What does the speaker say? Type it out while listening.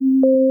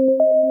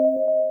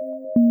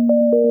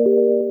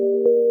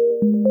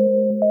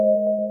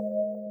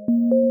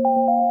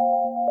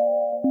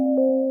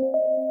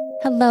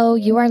Hello,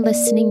 you are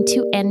listening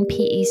to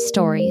NPE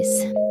Stories.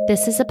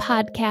 This is a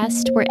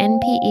podcast where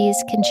NPEs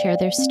can share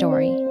their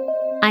story.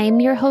 I am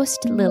your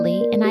host,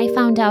 Lily, and I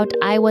found out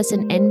I was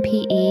an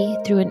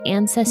NPE through an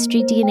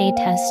Ancestry DNA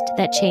test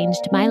that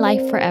changed my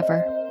life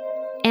forever.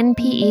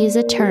 NPE is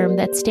a term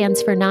that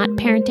stands for Not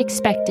Parent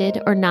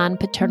Expected or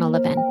Non-Paternal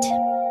Event.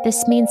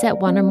 This means that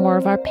one or more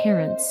of our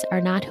parents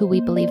are not who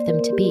we believe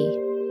them to be.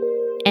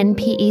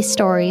 NPE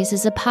Stories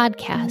is a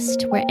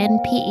podcast where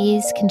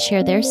NPEs can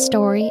share their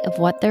story of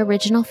what their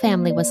original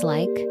family was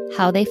like,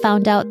 how they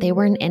found out they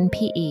were an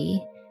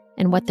NPE,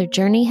 and what their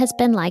journey has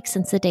been like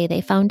since the day they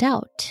found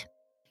out.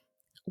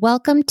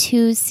 Welcome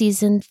to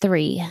Season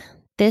 3.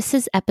 This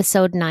is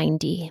Episode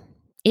 90.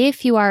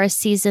 If you are a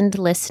seasoned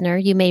listener,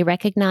 you may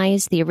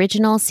recognize the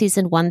original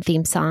Season 1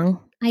 theme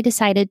song. I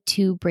decided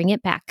to bring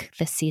it back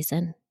this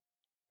season.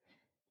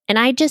 And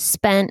I just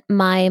spent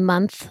my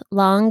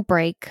month-long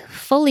break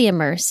fully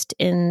immersed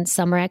in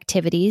summer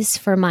activities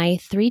for my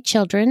 3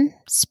 children,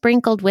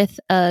 sprinkled with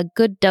a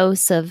good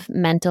dose of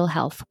mental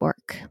health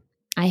work.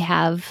 I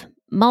have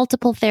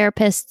multiple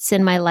therapists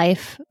in my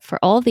life for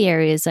all the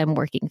areas I'm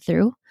working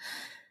through.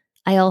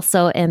 I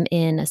also am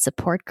in a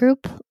support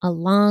group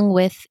along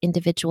with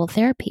individual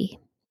therapy.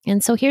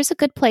 And so here's a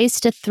good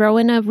place to throw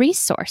in a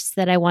resource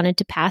that I wanted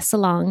to pass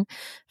along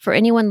for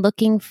anyone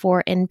looking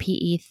for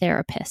NPE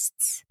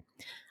therapists.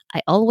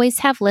 I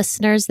always have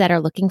listeners that are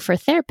looking for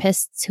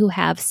therapists who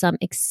have some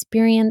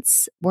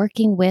experience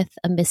working with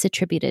a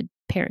misattributed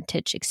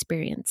parentage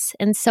experience.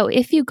 And so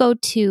if you go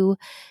to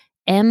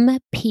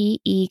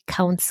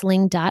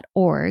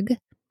mpecounseling.org,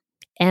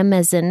 M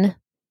as in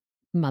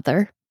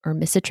mother or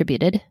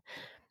misattributed,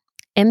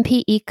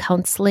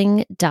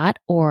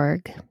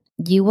 mpecounseling.org,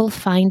 you will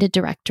find a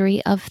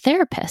directory of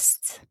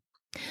therapists.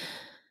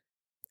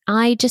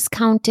 I just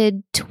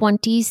counted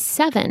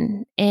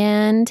 27,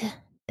 and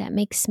that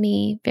makes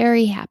me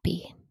very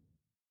happy.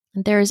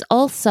 There's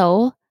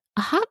also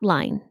a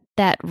hotline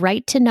that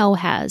Right to Know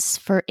has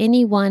for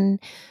anyone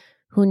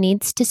who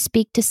needs to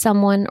speak to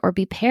someone or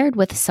be paired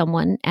with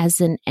someone as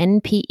an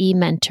NPE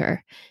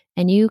mentor.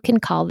 And you can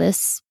call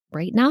this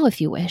right now if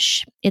you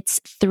wish.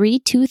 It's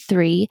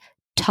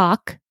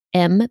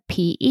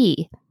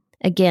 323-TALK-MPE.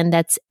 Again,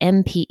 that's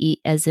MPE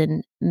as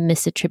in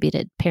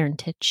misattributed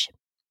parentage.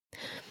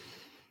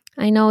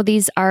 I know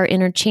these are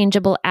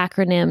interchangeable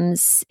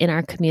acronyms in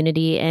our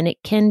community, and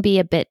it can be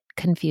a bit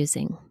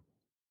confusing.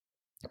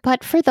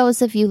 But for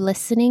those of you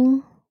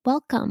listening,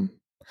 welcome.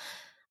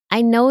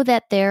 I know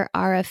that there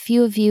are a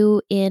few of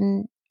you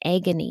in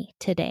agony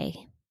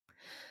today,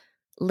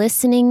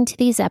 listening to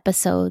these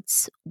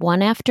episodes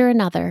one after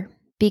another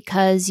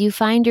because you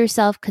find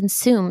yourself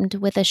consumed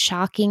with a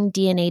shocking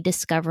DNA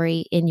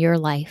discovery in your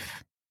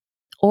life.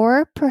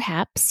 Or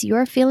perhaps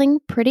you're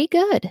feeling pretty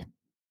good.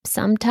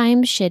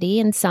 Sometimes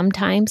shitty and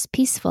sometimes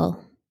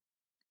peaceful.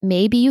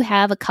 Maybe you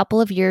have a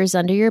couple of years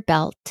under your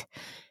belt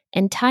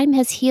and time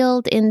has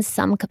healed in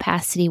some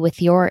capacity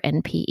with your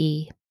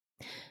NPE.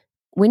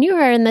 When you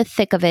are in the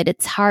thick of it,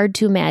 it's hard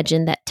to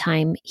imagine that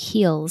time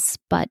heals,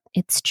 but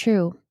it's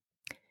true.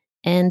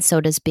 And so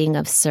does being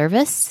of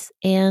service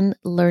and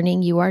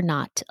learning you are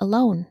not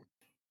alone.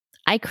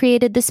 I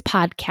created this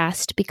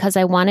podcast because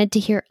I wanted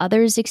to hear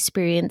others'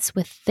 experience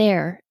with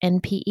their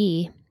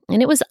NPE. And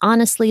it was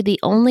honestly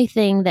the only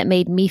thing that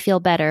made me feel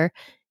better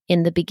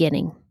in the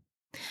beginning.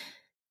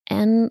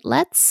 And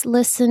let's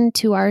listen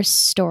to our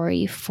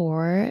story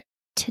for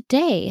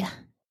today.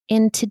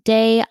 And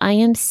today I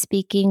am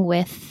speaking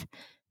with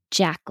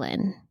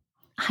Jacqueline.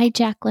 Hi,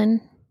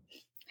 Jacqueline.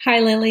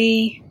 Hi,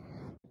 Lily.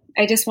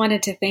 I just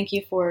wanted to thank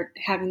you for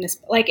having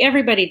this, like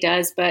everybody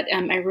does, but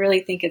I really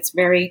think it's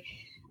very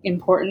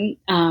important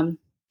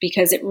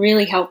because it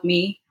really helped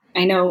me.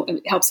 I know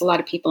it helps a lot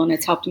of people and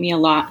it's helped me a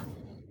lot.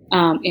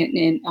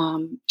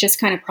 In just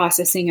kind of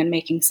processing and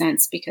making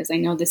sense, because I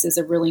know this is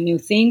a really new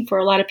thing for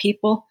a lot of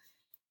people.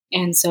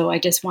 And so I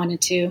just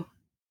wanted to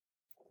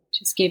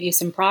just give you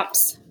some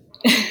props.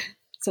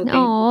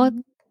 So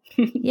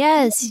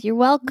yes, you're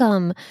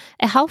welcome.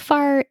 How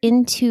far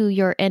into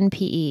your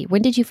NPE?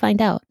 When did you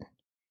find out?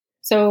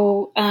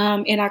 So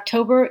in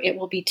October, it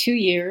will be 2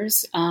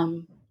 years.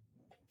 I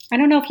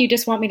don't know if you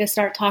just want me to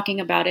start talking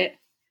about it,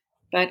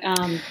 but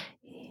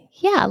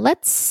yeah,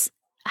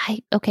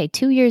 okay,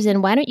 2 years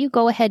in. Why don't you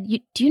go ahead?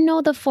 Do you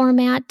know the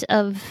format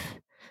of?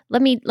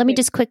 Let me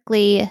just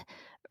quickly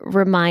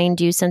remind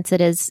you, since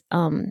it is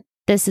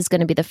this is going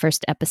to be the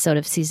first episode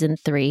of Season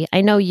 3. I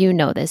know you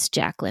know this,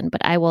 Jacqueline,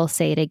 but I will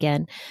say it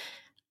again.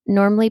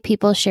 Normally,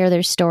 people share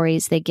their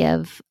stories. They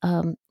give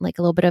like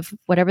a little bit of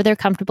whatever they're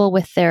comfortable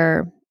with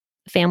their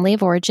family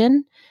of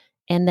origin,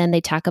 and then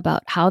they talk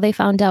about how they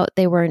found out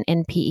they were an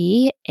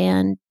NPE,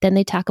 and then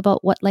they talk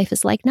about what life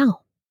is like now.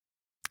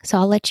 So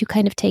I'll let you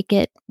kind of take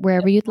it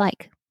wherever you'd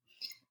like.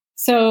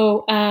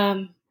 So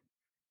I'm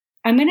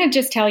going to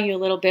just tell you a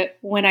little bit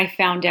when I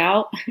found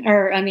out,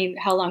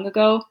 how long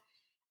ago,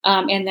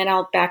 and then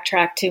I'll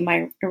backtrack to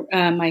my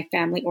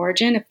family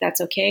origin, if that's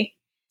okay.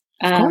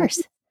 Of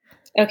course.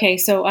 Okay,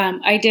 so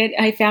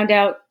I found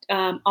out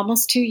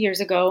almost 2 years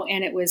ago,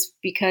 and it was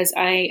because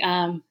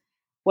I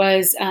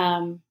was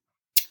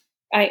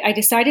I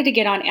decided to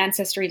get on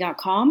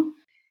Ancestry.com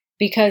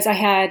because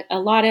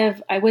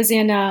I was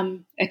in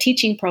a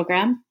teaching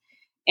program,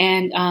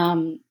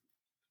 and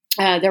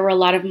there were a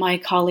lot of my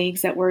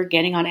colleagues that were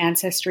getting on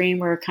Ancestry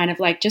and were kind of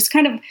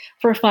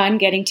for fun,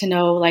 getting to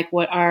know like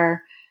what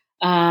our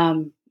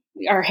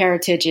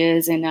heritage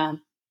is and,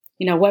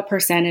 what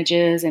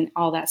percentages and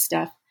all that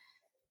stuff.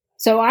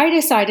 So I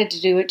decided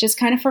to do it just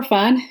kind of for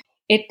fun.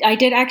 I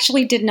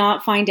did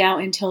not find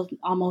out until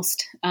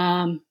almost,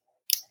 I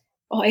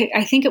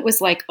think it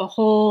was like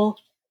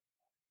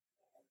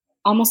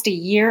almost a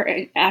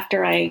year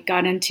after I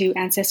got into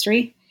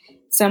Ancestry.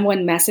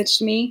 Someone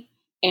messaged me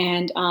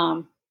and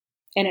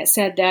it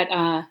said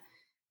that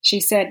she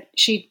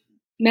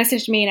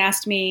messaged me and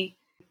asked me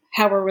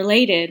how we're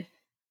related.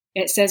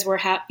 It says we're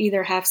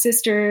either half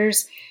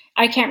sisters.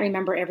 I can't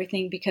remember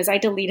everything because I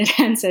deleted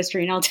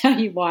Ancestry, and I'll tell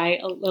you why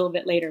a little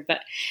bit later.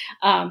 But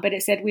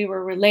it said we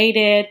were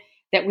related,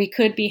 that we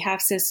could be half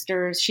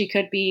sisters. She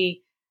could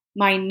be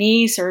my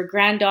niece or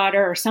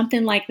granddaughter or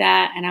something like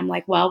that. And I'm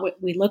like, well,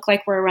 we look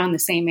like we're around the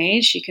same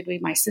age. She could be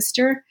my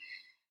sister.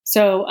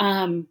 So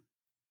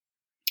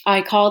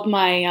I called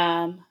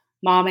my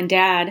mom and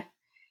dad,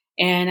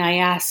 and I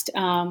asked,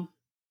 I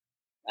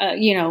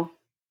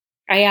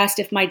asked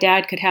if my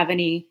dad could have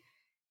any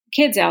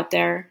kids out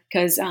there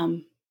because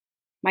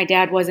my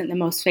dad wasn't the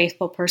most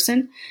faithful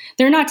person.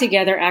 They're not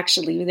together,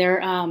 actually.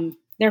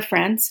 They're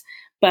friends,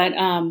 but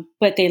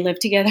they live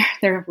together.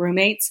 They're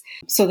roommates.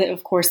 So that,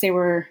 of course, they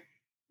were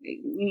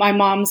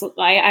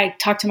I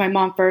talked to my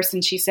mom first,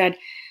 and she said,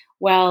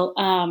 well,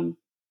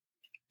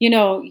 you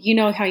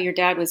know how your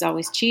dad was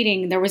always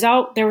cheating. There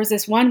was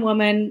this one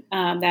woman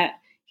that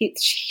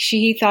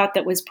he thought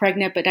that was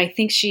pregnant, but I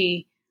think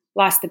she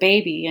lost the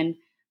baby,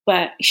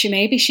 but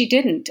maybe she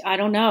didn't. I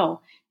don't know.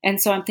 And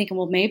so I'm thinking,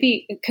 well,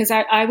 maybe, because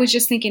I was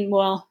just thinking,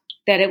 well,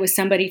 that it was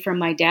somebody from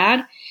my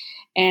dad,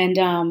 and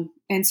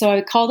so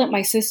I called up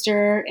my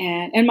sister,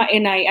 and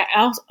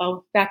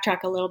I'll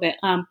backtrack a little bit.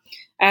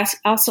 I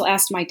also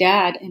asked my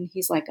dad, and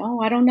he's like, oh,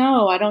 I don't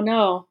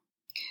know.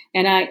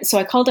 And so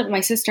I called up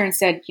my sister and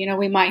said,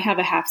 we might have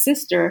a half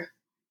sister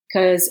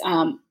because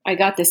I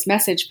got this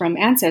message from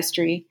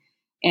Ancestry,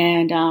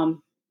 and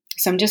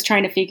so I'm just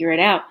trying to figure it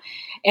out.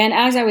 And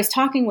as I was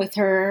talking with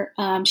her,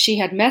 she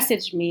had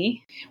messaged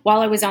me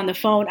while I was on the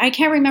phone. I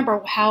can't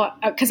remember how,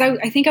 because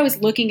I think I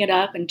was looking it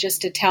up and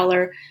just to tell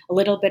her a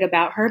little bit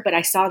about her, but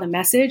I saw the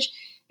message,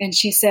 and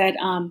she said,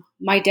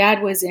 my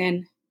dad was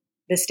in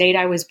the state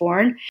I was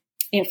born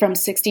from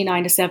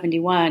 69 to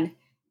 71.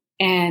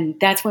 And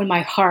that's when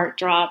my heart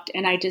dropped,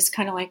 and I just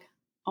kind of like,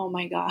 oh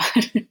my God.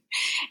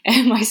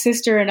 And my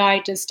sister and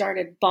I just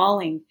started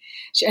bawling,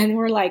 and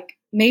we're like,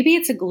 maybe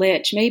it's a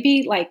glitch.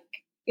 Maybe like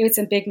it's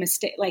a big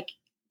mistake. Like,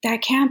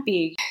 that can't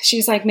be.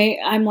 She's like,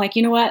 I'm like,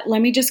 you know what?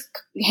 Let me just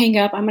hang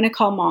up. I'm going to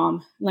call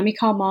mom. Let me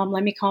call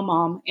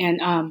mom.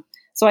 And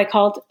so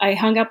I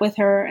hung up with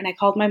her, and I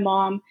called my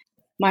mom.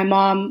 My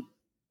mom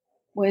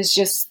was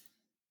just,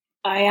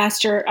 I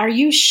asked her, are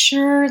you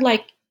sure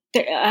like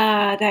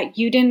that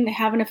you didn't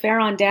have an affair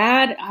on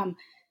dad?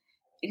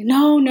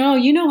 No,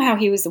 you know how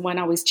he was the one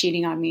always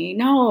cheating on me.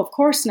 No, of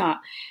course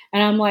not.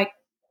 And I'm like,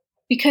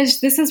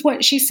 because this is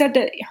what she said,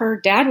 that her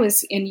dad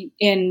was in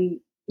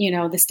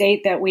the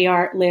state that we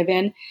live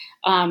in,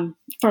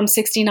 from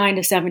 69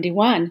 to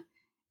 71.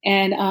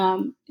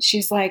 And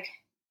she's like,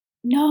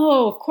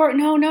 no, of course,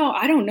 no,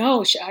 I don't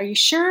know. Are you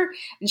sure?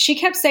 And she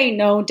kept saying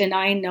no,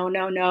 denying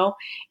no.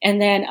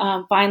 And then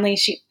finally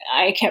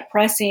I kept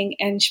pressing,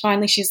 and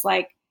finally she's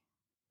like,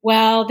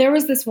 well, there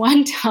was this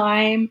one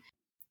time.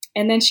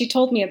 And then she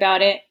told me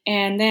about it.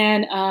 And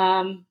then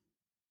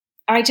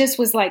I just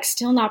was like,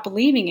 still not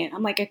believing it.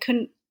 I'm like, I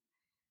couldn't.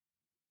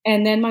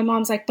 And then my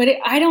mom's like, but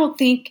I don't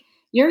think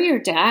you're your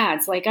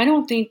dad's. Like, I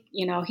don't think,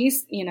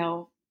 he's,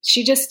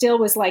 she just still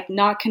was like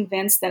not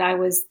convinced that I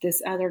was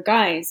this other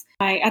guy's.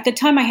 At the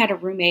time I had a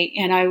roommate,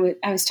 and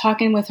I was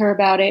talking with her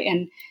about it,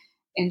 and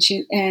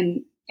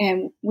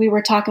we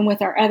were talking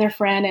with our other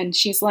friend, and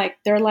she's like,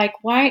 they're like,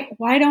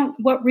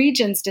 what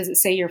regions does it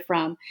say you're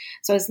from?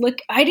 So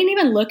I didn't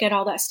even look at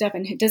all that stuff.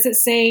 And does it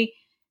say,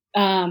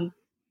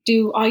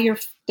 do all your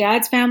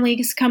dad's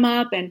families come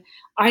up? And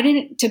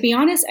to be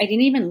honest, I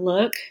didn't even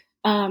look,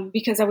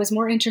 because I was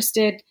more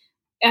interested.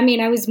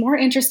 I was more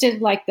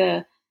interested like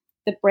the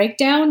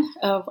breakdown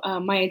of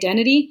my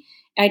identity.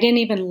 I didn't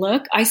even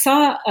look. I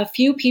saw a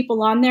few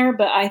people on there,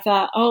 but I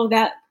thought, oh,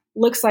 that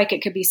looks like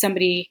it could be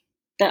somebody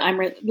that I'm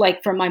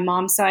like from my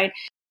mom's side.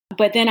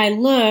 But then I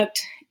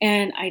looked,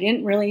 and I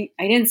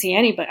didn't see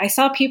any, but I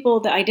saw people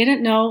that I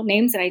didn't know,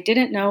 names that I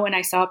didn't know. And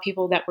I saw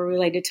people that were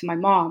related to my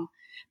mom,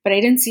 but I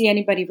didn't see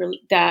anybody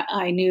that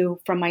I knew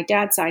from my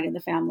dad's side of the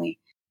family.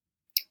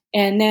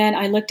 And then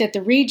I looked at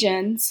the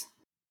regions.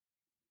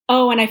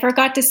 Oh, and I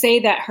forgot to say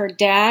that her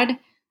dad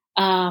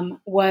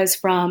was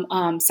from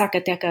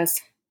Zacatecas,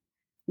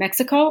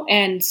 Mexico.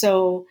 And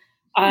so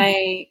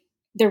when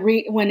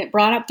it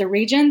brought up the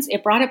regions,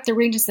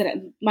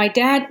 that my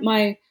dad,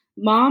 my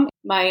mom,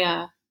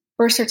 my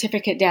birth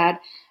certificate dad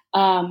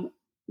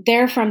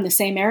they're from the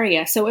same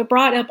area. So it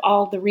brought up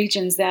all the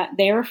regions that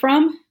they were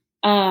from,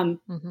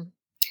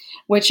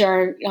 which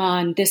are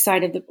on this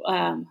side of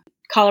the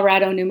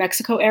Colorado, New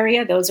Mexico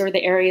area. Those are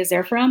the areas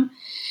they're from.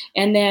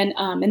 And then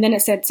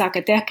it said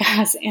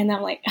Zacatecas. And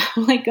I'm like,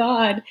 oh my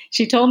God,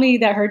 she told me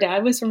that her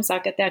dad was from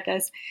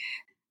Zacatecas.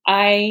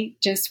 I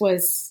just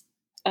was,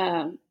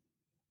 like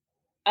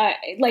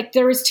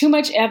there was too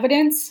much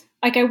evidence.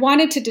 Like I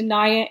wanted to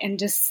deny it and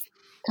just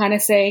kind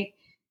of say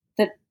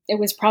that it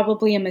was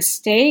probably a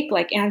mistake.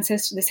 Like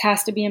ancestors, this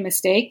has to be a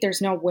mistake.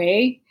 There's no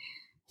way.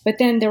 But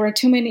then there were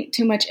too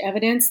much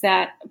evidence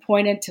that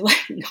pointed to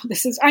like, no,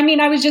 this is, I mean,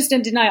 I was just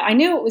in denial. I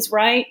knew it was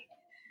right,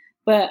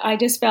 but I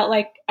just felt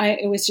like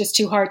it was just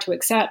too hard to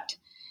accept.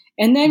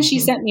 And then she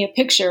sent me a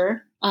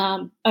picture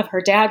of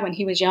her dad when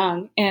he was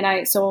young. And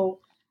I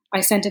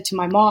sent it to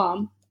my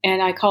mom,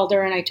 and I called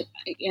her and I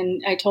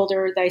told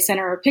her that I sent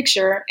her a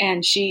picture,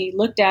 and she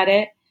looked at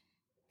it.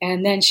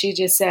 And then she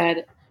just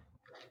said,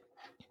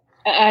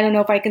 I don't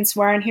know if I can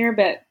swear in here,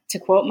 but to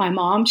quote my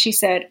mom, she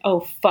said,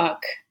 "Oh,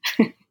 fuck."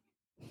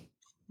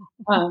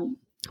 And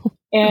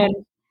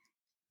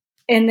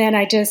then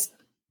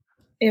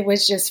it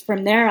was just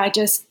from there, it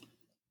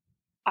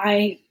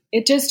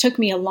just took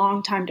me a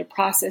long time to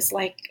process,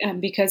 like,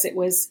 because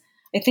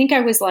I think I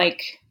was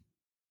like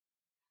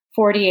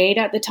 48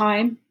 at the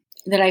time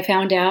that I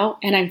found out,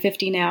 and I'm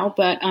 50 now,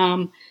 but,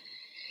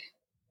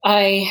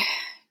 I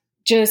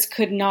just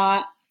could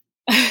not,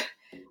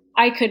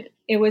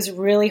 it was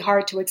really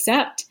hard to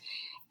accept.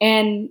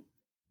 And,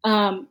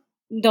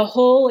 the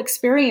whole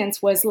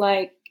experience was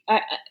like,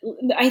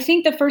 I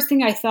think the first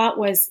thing I thought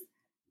was,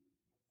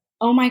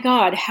 oh my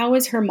God, how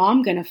is her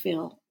mom going to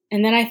feel?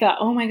 And then I thought,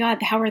 oh my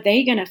God, how are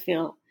they going to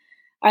feel?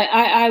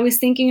 I was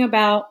thinking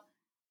about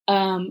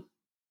the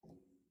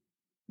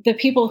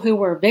people who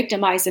were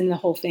victimized in the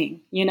whole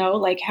thing,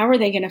 like how are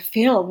they going to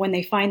feel when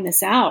they find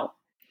this out?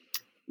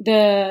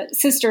 The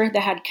sister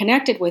that had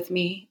connected with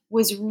me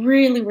was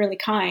really, really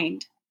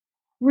kind,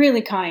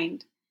 really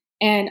kind.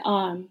 And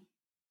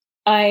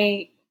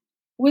I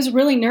was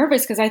really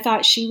nervous because I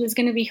thought she was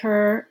going to be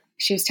her.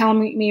 She was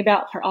telling me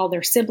about all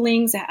their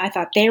siblings. I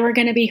thought they were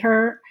going to be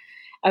her.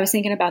 I was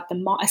thinking about the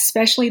mom,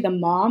 especially the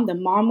mom. The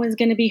mom was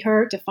going to be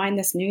her to find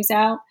this news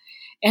out.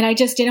 And I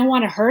just didn't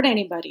want to hurt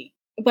anybody.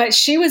 But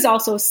she was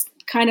also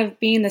kind of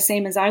being the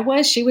same as I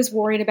was. She was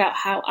worried about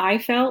how I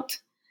felt.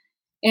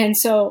 And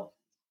so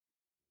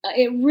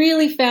it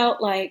really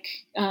felt like,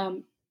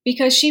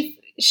 because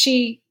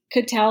she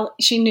could tell,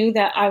 she knew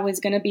that I was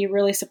going to be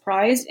really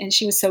surprised, and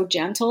she was so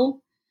gentle.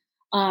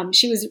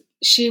 She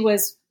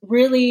was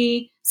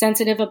really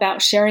sensitive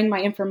about sharing my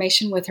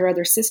information with her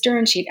other sister.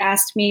 And she'd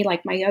asked me,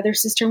 like, my other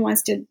sister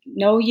wants to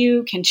know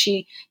you. Can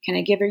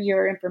I give her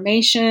your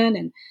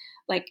information?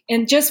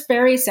 And just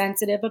very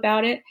sensitive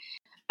about it.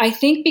 I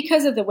think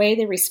because of the way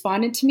they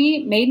responded to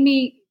me, made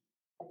me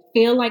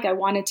feel like I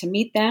wanted to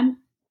meet them.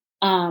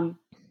 And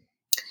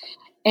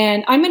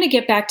I'm going to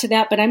get back to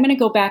that, but I'm going to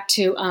go back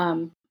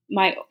to,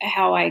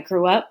 how I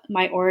grew up,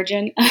 my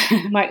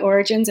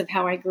origins of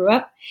how I grew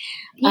up.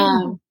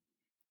 Yeah.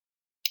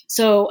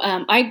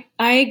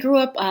 I grew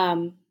up,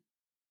 I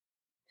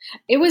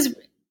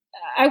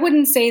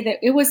wouldn't say that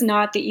it was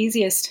not the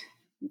easiest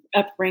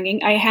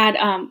upbringing. I had,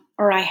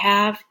 I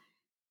have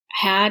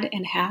had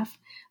and have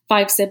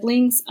 5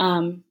 siblings,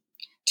 2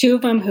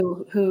 of them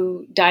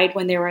who died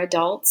when they were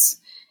adults.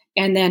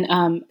 And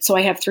then, so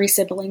I have 3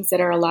 siblings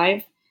that are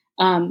alive,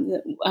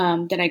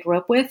 that I grew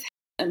up with.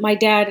 My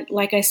dad,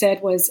 like I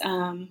said, was,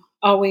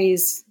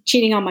 always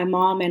cheating on my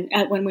mom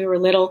when we were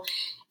little,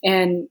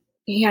 and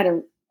he had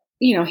a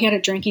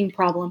drinking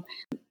problem.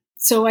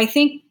 So I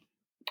think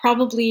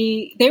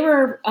probably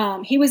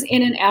he was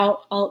in and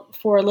out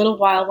for a little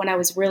while when I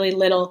was really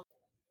little,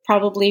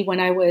 probably when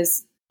I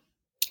was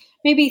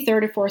maybe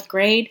 3rd or 4th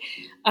grade.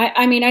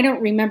 I mean, I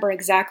don't remember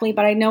exactly,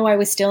 but I know I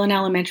was still in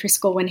elementary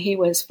school when he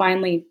was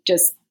finally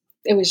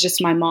it was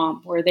just my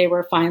mom, where they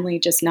were finally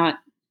just not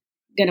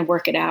going to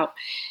work it out.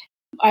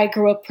 I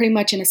grew up pretty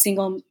much in a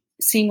single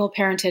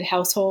parented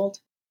household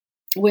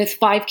with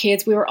 5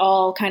 kids. We were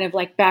all kind of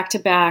like back to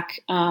back,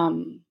 a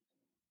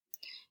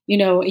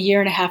year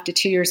and a half to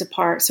 2 years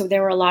apart. So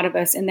there were a lot of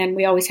us. And then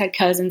we always had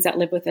cousins that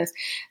lived with us.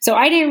 So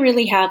I didn't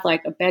really have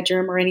like a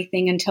bedroom or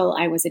anything until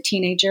I was a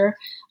teenager.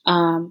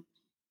 I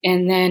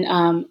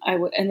didn't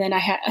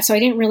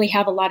really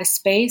have a lot of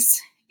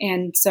space.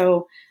 And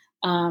so,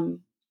 and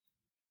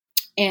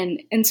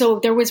so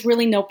there was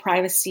really no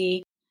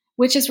privacy,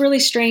 which is really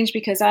strange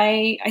because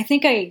I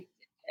think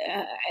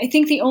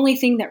the only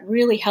thing that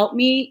really helped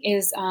me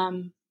is,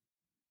 I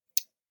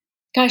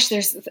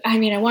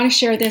want to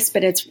share this,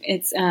 but it's,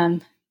 I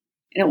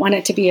don't want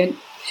it to be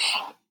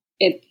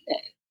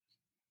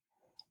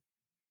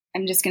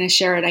I'm just going to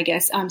share it, I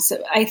guess.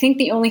 So I think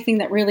the only thing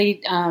that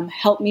really,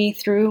 helped me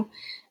through,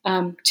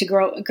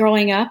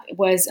 growing up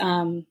was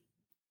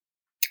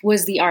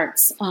the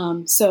arts.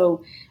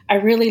 So I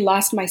really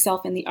lost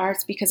myself in the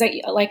arts because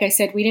like I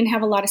said, we didn't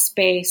have a lot of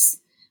space.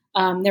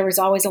 There was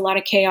always a lot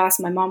of chaos.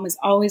 My mom was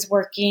always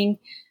working.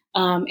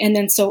 And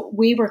then, so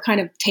we were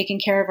kind of taking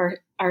care of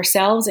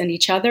ourselves and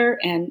each other.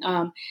 And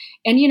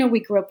we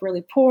grew up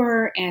really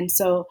poor. And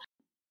so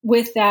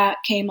with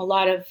that came a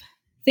lot of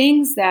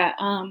things that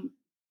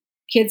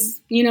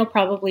kids,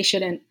 probably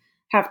shouldn't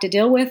have to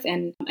deal with.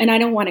 And I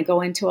don't want to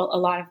go into a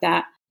lot of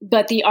that.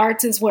 But the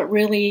arts is what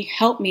really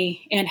helped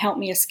me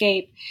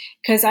escape,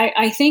 because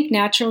I think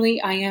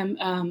naturally I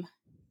am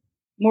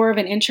more of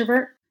an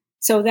introvert.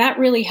 So that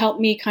really helped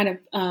me kind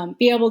of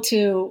be able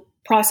to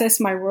process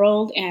my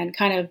world and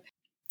kind of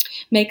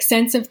make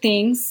sense of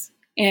things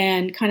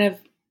and kind of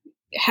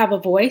have a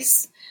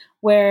voice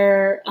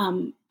where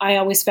I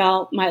always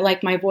felt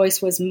my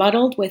voice was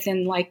muddled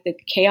within like the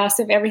chaos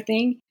of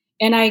everything.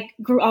 And I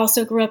grew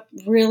up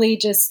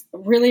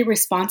really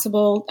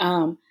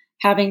responsible,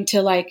 having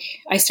to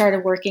I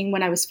started working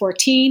when I was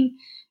 14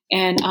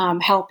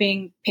 and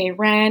helping pay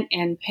rent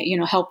and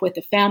help with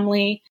the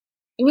family.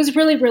 It was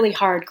really, really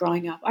hard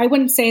growing up. I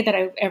wouldn't say that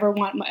I ever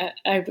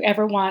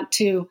want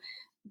to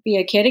be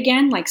a kid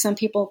again. Like some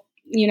people,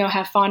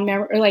 have fond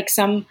memory, or like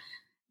some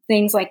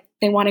things like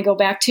they want to go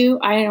back to.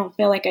 I don't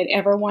feel like I'd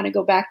ever want to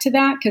go back to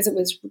that because it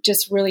was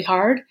just really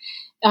hard.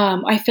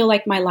 I feel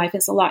like my life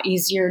is a lot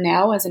easier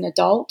now as an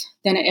adult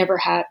than it ever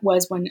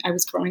was when I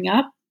was growing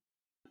up.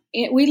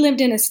 We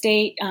lived in a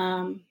state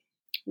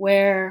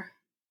where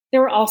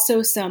there were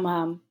also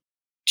some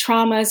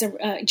traumas,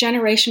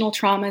 generational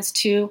traumas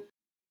too.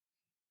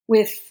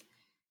 With,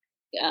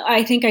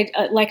 I think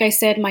like I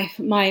said,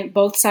 my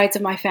both sides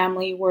of my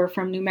family were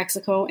from New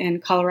Mexico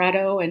and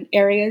Colorado and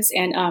areas,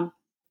 and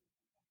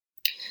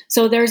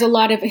so there's a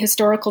lot of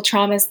historical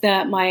traumas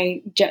that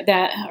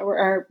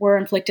were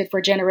inflicted for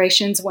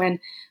generations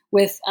with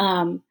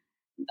my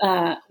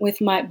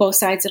both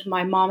sides of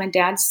my mom and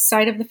dad's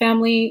side of the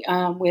family,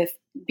 with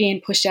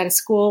being pushed out of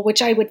school,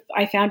 which I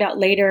found out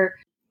later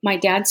my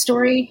dad's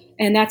story,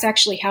 and that's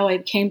actually how I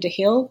came to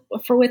heal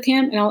with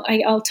him. And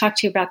I'll talk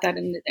to you about that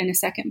in a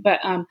second.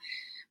 But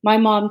my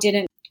mom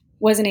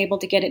wasn't able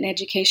to get an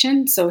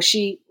education, so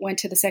she went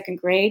to the second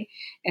grade,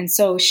 and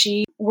so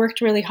she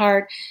worked really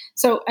hard.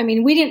 So I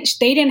mean,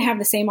 they didn't have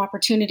the same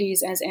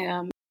opportunities as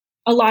a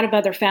lot of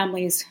other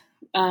families,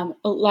 a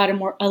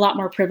lot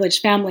more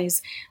privileged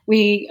families.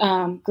 We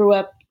grew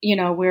up,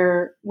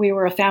 we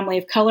were a family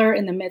of color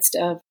in the midst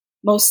of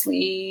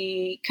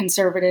mostly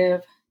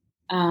conservative.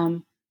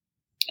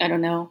 I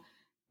don't know.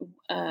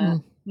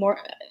 More.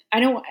 I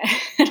don't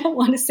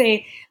want to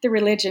say the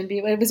religion.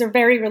 It was a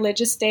very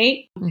religious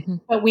state,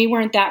 but we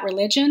weren't that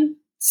religion.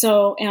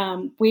 So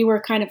we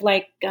were kind of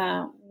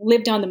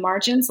lived on the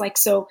margins.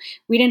 So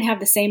we didn't have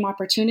the same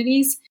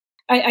opportunities.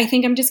 I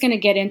think I'm just going to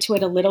get into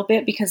it a little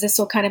bit because this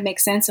will kind of make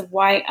sense of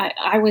why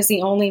I was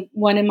the only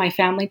one in my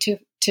family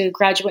to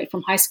graduate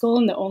from high school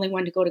and the only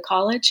one to go to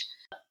college.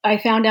 I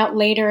found out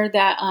later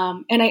that,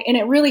 and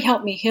it really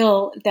helped me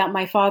heal, that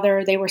my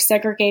father, they were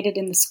segregated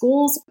in the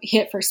schools,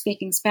 hit for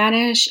speaking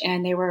Spanish,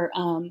 and they were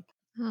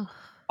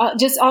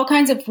just all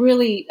kinds of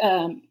really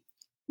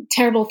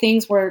terrible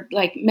things where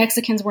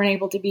Mexicans weren't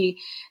able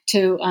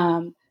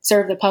to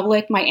serve the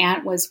public. My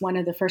aunt was one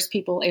of the first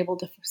people able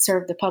to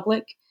serve the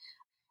public.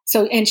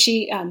 So, and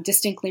she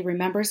distinctly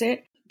remembers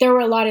it. There were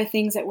a lot of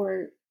things that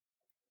were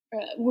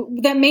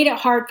that made it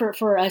hard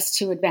for us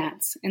to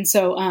advance, and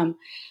so.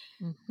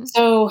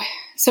 So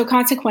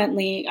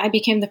consequently, I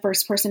became the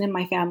first person in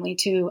my family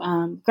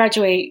to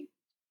graduate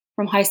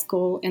from high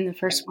school and the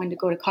first one to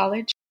go to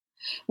college.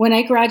 When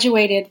I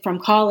graduated from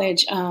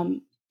college,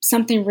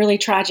 something really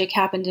tragic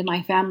happened in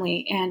my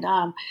family, and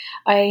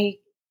I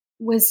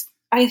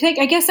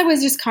guess I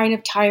was just kind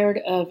of tired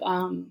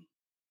of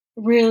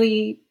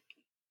really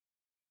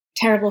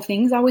terrible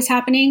things always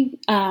happening,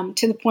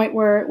 to the point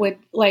where it would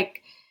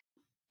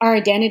our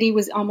identity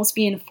was almost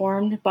being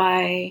formed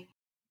by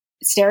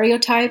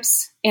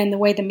stereotypes and the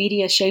way the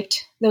media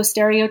shaped those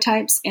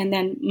stereotypes. And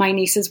then my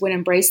nieces would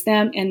embrace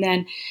them. And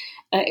then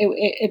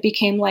it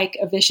became like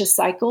a vicious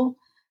cycle.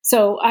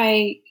 So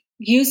I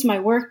used my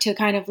work to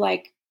kind of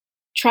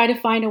try to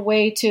find a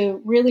way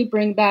to really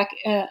bring back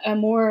a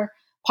more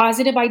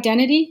positive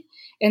identity.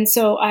 And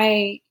so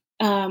I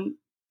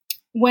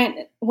went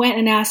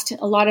and asked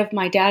a lot of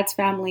my dad's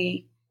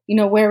family,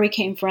 where we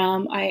came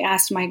from. I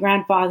asked my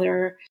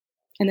grandfather,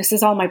 and this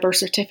is all my birth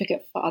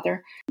certificate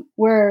father,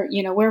 where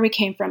we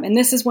came from. And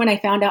this is when I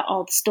found out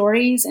all the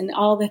stories and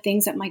all the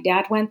things that my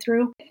dad went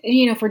through,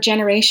 for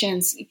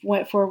generations,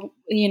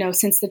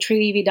 since the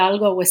Treaty of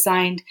Hidalgo was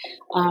signed.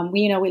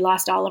 We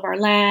lost all of our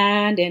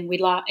land, and we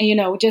lost,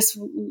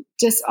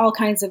 just all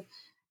kinds of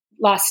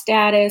lost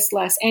status,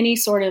 lost any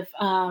sort of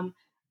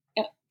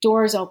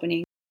doors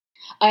opening.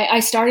 I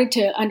started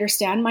to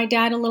understand my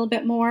dad a little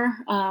bit more.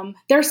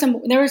 There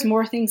was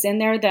more things in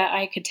there that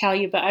I could tell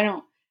you, but I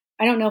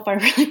don't know if I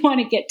really want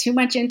to get too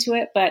much into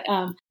it, but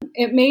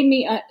it made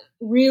me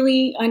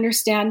really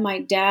understand my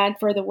dad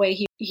for the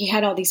way he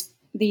had all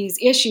these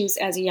issues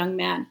as a young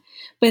man.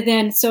 But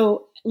then,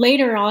 so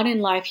later on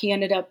in life, he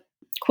ended up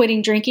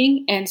quitting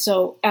drinking. And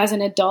so as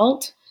an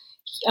adult,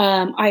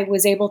 I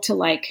was able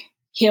to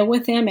heal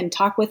with him and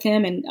talk with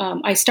him. And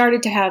I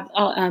started to have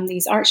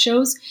these art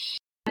shows.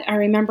 I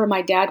remember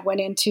my dad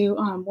went into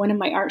one of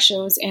my art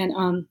shows,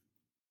 and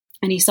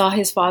he saw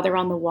his father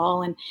on the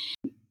wall, and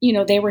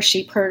they were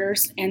sheep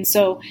herders, and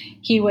so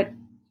he would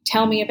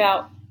tell me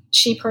about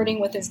sheep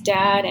herding with his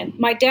dad. And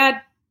my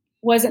dad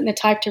wasn't the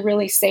type to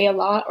really say a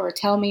lot or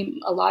tell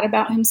me a lot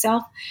about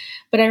himself,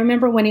 but I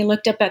remember when he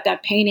looked up at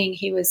that painting,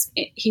 you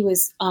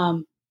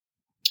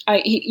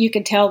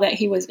could tell that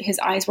his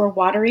eyes were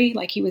watery,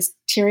 like he was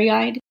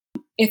teary-eyed.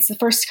 It's the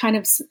first kind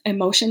of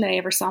emotion that I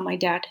ever saw my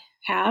dad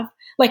have.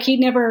 Like he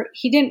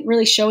didn't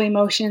really show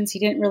emotions. He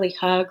didn't really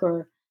hug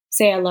or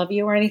say I love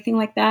you or anything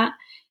like that.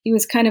 He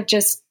was kind of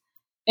just,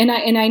 and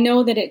I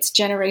know that it's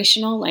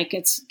generational. Like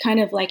it's kind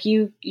of like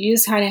you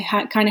just kind of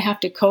have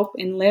to cope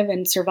and live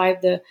and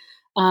survive the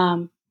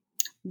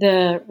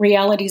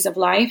realities of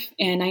life.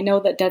 And I know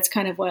that that's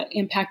kind of what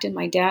impacted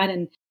my dad.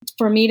 And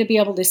for me to be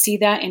able to see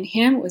that in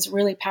him was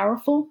really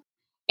powerful.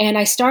 And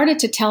I started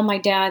to tell my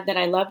dad that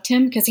I loved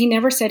him, because he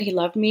never said he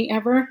loved me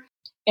ever.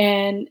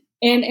 And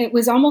it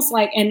was almost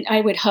like, and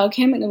I would hug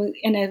him,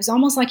 and it was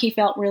almost like he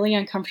felt really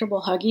uncomfortable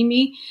hugging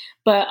me,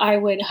 but I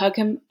would hug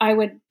him.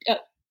 I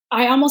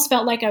almost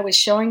felt like I was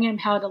showing him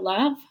how to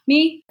love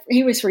me.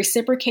 He was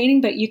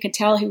reciprocating, but you could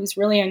tell he was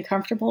really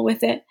uncomfortable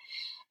with it.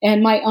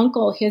 And my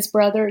uncle, his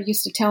brother,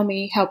 used to tell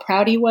me how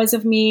proud he was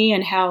of me,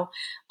 and how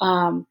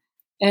much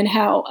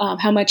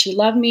he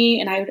loved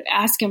me. And I would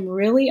ask him,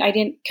 really? I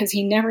didn't, because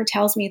he never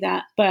tells me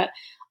that, but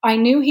I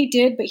knew he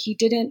did, but he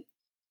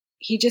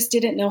just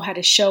didn't know how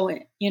to show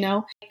it,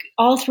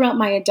 all throughout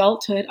my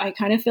adulthood. I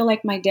kind of feel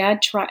like my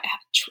dad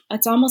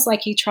it's almost like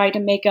he tried to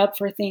make up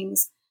for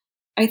things.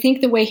 I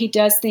think the way he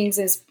does things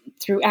is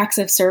through acts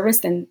of service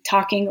than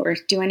talking or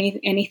do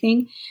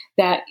anything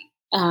that,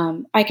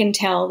 I can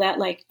tell that,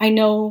 like, I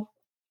know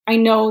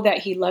that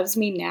he loves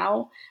me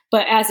now,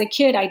 but as a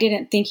kid, I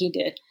didn't think he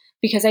did,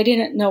 because I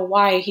didn't know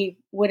why he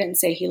wouldn't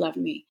say he loved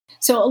me.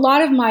 So a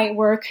lot of my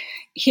work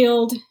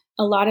healed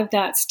a lot of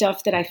that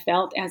stuff that I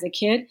felt as a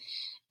kid.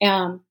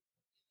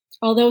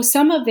 Although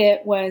some of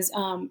it was,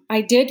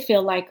 I did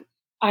feel like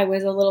I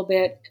was a little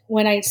bit,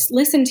 when I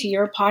listened to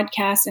your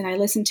podcast and I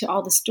listened to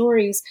all the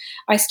stories,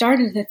 I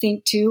started to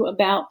think too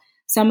about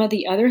some of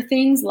the other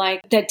things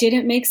like that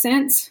didn't make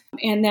sense,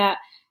 and that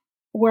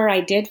where I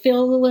did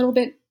feel a little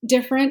bit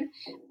different,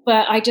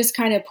 but I just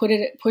kind of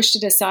pushed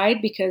it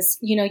aside, because,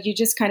 you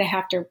just kind of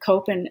have to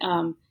cope and,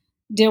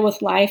 deal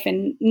with life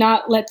and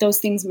not let those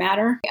things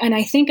matter. And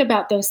I think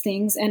about those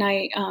things, and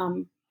I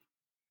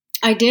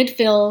did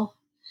feel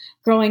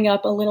growing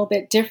up a little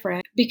bit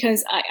different,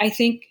 because I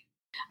think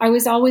I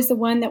was always the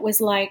one that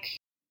was like,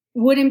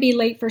 wouldn't be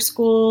late for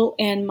school,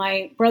 and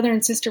my brother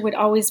and sister would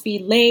always be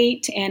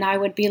late, and I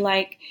would be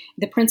like,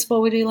 the principal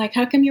would be like,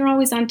 how come you're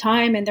always on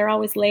time and they're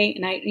always late?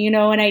 And I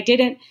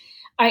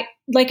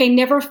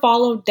never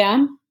followed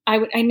them.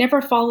 I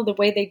never followed the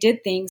way they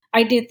did things.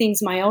 I did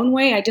things my own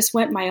way. I just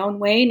went my own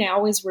way, and I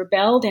always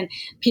rebelled. And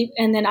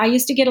then I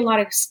used to get a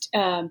lot of,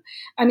 I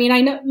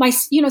know my,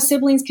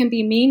 siblings can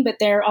be mean, but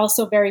they're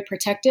also very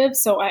protective.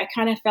 So I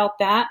kind of felt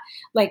that,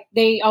 like,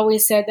 they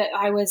always said that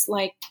I was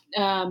like,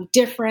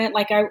 different.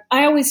 Like I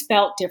always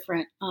felt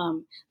different.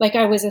 Like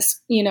I was,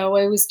 it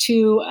was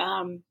too,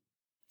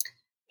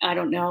 I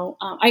don't know.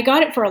 I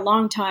got it for a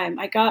long time.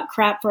 I got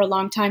crap for a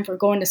long time for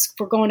going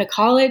to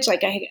college.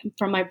 Like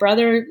from my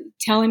brother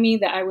telling me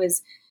that I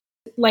was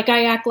like,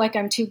 I act like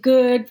I'm too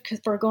good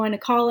for going to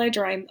college,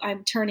 or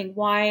I'm turning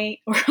white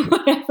or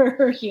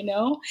whatever,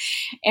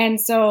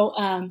 And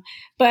so,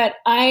 but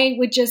I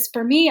would just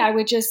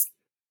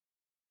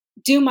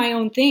do my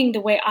own thing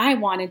the way I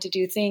wanted to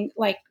do things.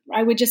 Like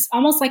I would just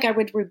almost like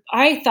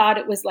I thought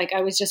it was like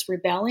I was just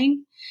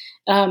rebelling,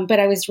 but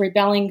I was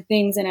rebelling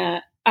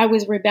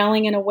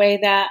in a way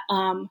that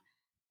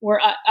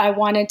where I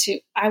wanted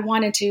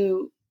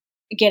to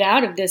get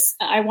out of this.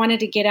 I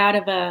wanted to get out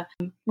of a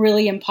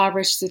really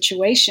impoverished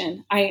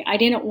situation. I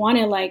didn't want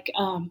to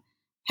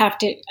have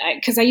to,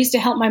 because I used to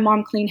help my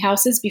mom clean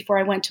houses before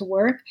I went to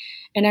work.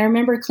 And I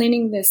remember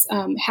cleaning this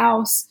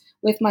house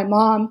with my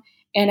mom,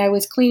 and I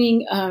was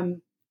cleaning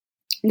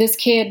this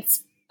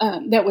kid's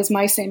that was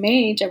my same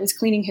age. I was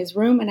cleaning his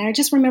room, and I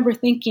just remember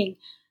thinking,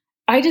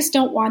 I just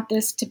don't want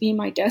this to be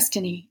my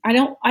destiny. I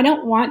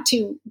don't want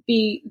to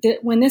be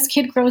when this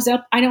kid grows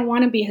up, I don't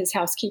want to be his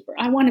housekeeper.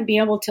 I want to be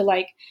able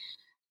to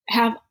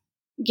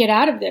get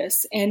out of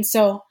this. And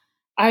so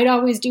I'd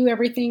always do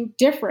everything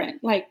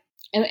different.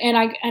 And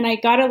I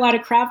got a lot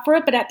of crap for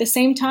it, but at the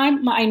same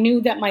time, I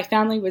knew that my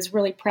family was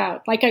really proud.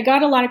 Like I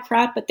got a lot of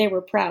crap, but they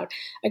were proud.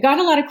 I got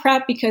a lot of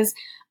crap because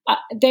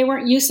they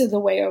weren't used to the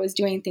way I was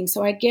doing things.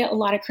 So I'd get a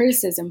lot of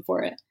criticism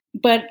for it,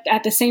 but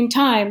at the same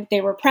time,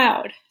 they were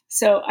proud.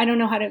 So I don't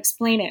know how to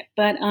explain it,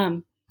 but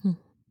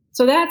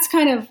so that's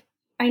kind of,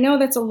 I know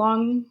that's a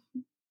long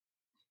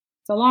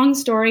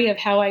story of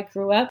how I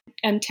grew up.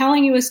 I'm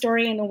telling you a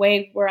story in a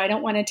way where I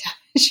don't want to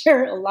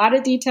share a lot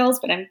of details,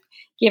 but I'm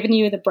giving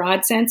you the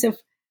broad sense of,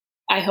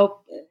 I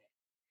hope,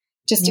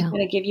 just to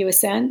kind of give you a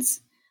sense.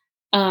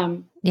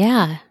 Oh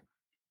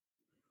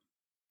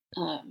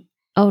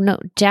no,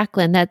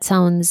 Jacqueline, that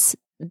sounds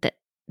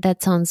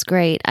That sounds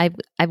great.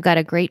 I've got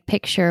a great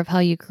picture of how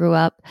you grew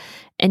up.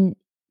 And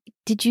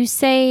did you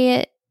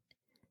say,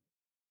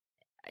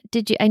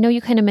 I know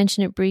you kind of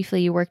mentioned it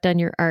briefly, you worked on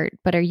your art,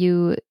 but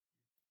you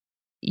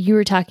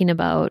were talking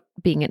about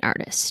being an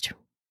artist,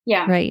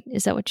 Yeah. right?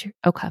 Is that what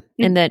okay.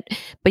 And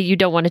but you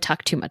don't want to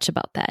talk too much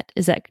about that.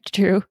 Is that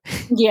true?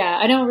 Yeah.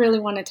 I don't really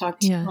want to talk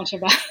too much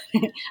about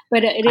it,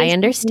 but it is. I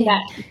understand.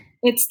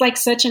 It's like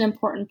such an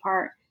important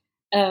part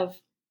of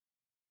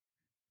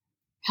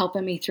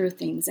helping me through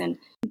things. And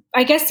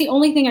I guess the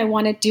only thing I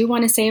want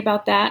to say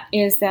about that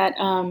is that,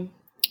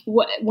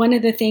 one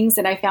of the things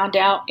that I found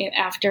out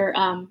after,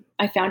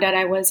 I found out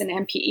I was an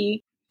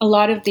NPE, a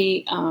lot of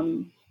the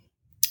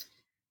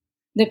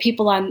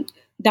people on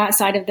that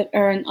side of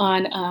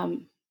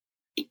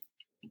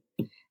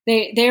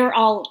they were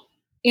all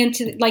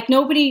into, like,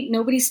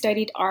 nobody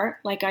studied art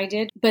like I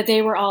did, but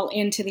they were all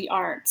into the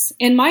arts.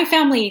 In my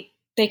family,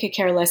 they could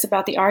care less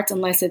about the arts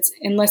unless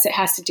it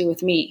has to do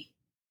with me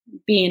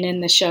being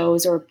in the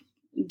shows or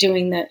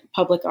doing the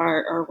public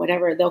art or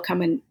whatever. They'll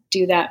come and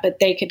do that, but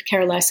they could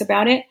care less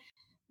about it.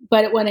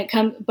 But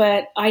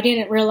but I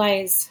didn't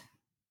realize,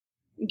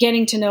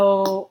 getting to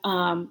know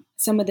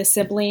some of the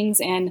siblings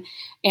and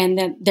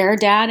their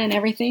dad and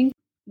everything,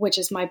 which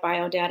is my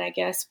bio dad, I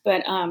guess.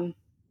 But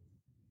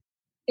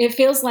it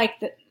feels like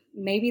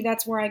maybe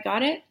that's where I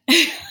got it.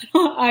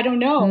 I don't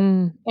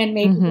know. And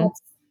maybe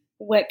that's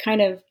what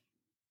kind of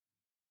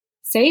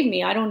saved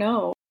me. I don't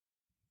know.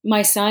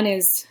 My son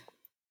is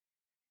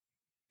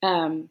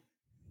a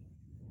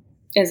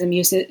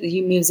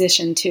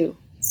musician too.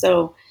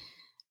 So,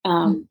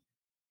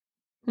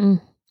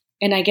 and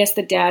I guess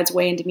the dad's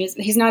way into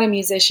music. He's not a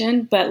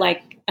musician, but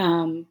like,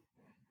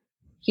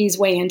 he's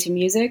way into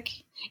music,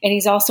 and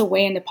he's also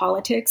way into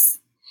politics.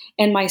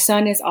 And my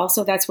son is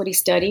also, that's what he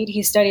studied.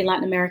 He studied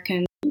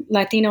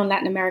Latino and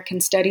Latin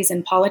American studies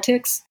and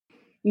politics.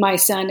 My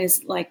son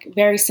is like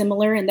very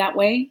similar in that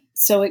way.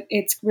 So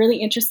it's really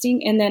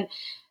interesting. And then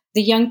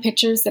the young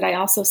pictures that I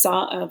also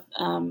saw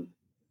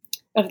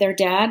of their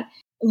dad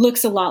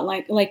looks a lot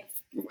like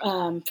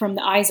from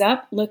the eyes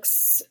up,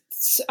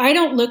 I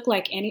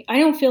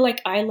don't feel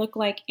like I look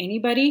like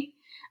anybody.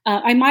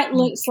 I might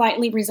look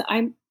slightly,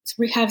 I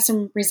have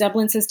some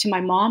resemblances to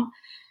my mom,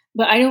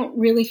 but I don't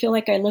really feel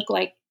like I look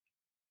like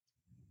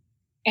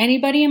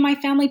anybody in my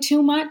family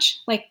too much.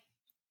 Like,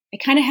 I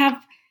kind of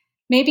have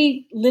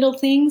maybe little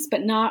things,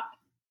 but not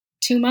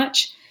too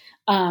much.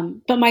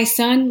 But my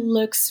son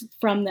looks,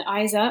 from the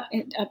eyes up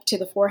to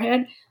the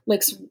forehead,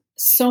 looks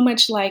so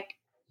much like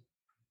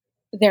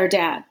their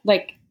dad,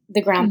 like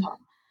the grandpa.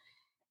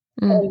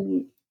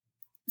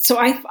 So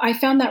I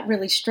found that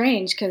really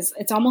strange, because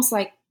it's almost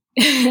like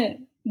the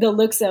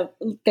looks of,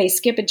 they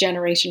skip a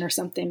generation or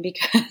something,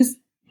 because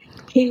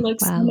he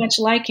looks so much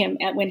like him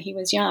when he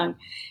was young.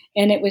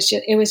 And it was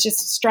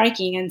just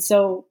striking and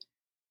so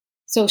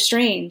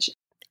strange.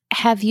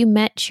 Have you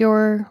met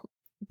your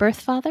birth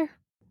father?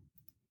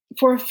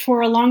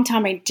 For a long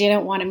time, I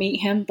didn't want to meet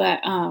him, but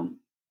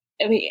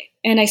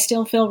and I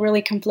still feel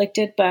really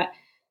conflicted. But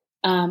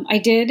I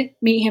did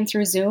meet him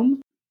through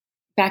Zoom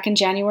back in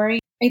January.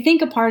 I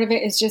think a part of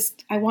it is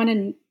just, I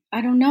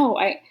don't know.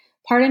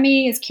 Part of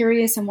me is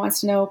curious and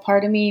wants to know.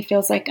 Part of me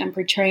feels like I'm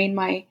portraying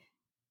my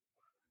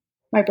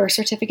birth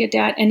certificate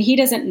dad, and he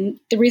doesn't.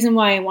 The reason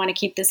why I want to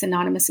keep this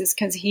anonymous is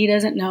because he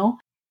doesn't know.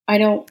 I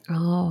don't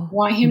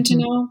want him to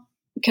know,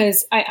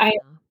 because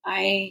if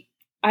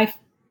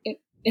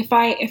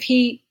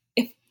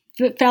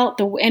it felt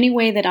any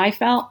way that I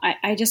felt,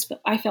 I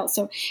felt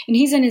so. And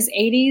he's in his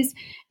 80s,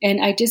 and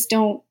I just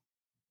don't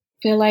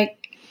feel like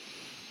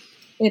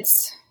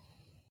it's.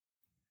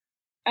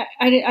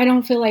 I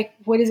don't feel like,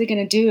 what is it going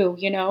to do?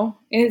 You know,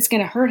 it's going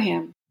to hurt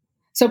him.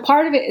 So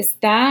part of it is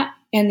that.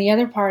 And the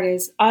other part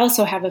is, I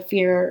also have a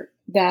fear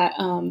that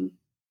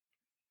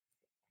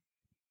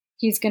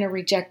he's going to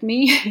reject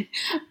me,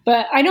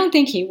 but I don't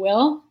think he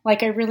will.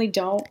 Like, I really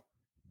don't.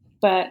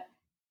 But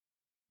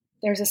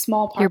there's a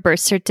small part. Your birth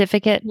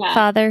certificate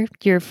father?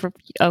 You're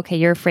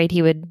afraid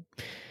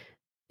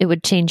it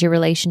would change your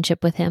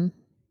relationship with him?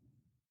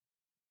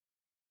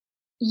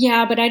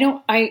 Yeah, but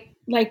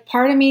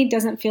part of me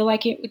doesn't feel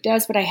like it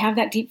does, but I have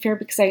that deep fear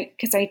because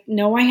I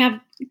know I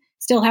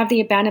still have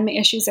the abandonment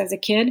issues as a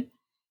kid.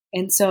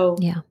 And so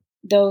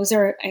those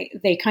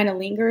they kind of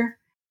linger,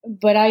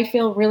 but I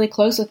feel really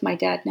close with my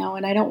dad now,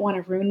 and I don't want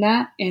to ruin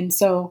that. And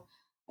so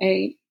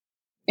he's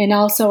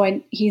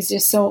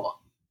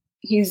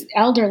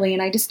elderly,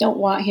 and I just don't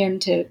want him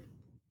to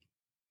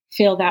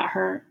feel that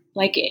hurt.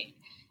 Like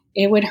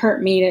it would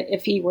hurt me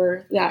if he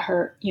were that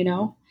hurt, you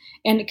know?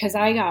 And because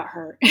I got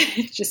hurt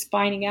just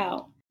finding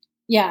out.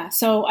 Yeah.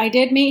 So I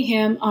did meet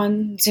him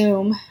on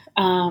Zoom,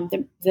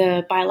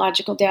 the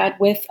biological dad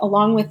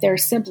along with their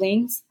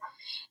siblings.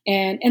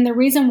 And the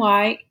reason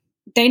why,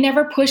 they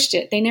never pushed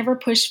it. They never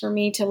pushed for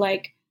me to,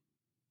 like,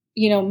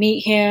 you know,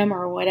 meet him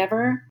or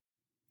whatever.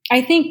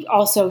 I think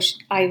also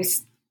I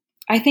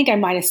think I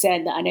might have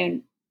said that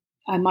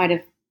I might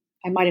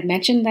have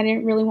mentioned that I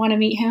didn't really want to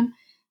meet him,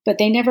 but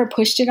they never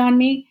pushed it on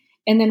me.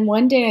 And then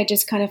one day I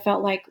just kind of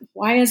felt like,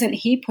 why isn't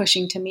he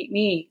pushing to meet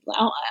me?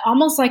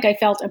 Almost like I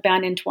felt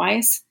abandoned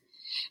twice,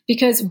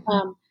 because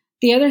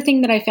the other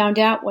thing that I found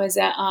out was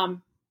that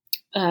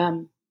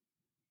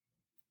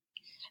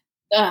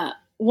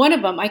one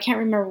of them, I can't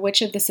remember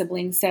which of the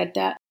siblings, said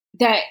that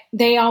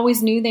they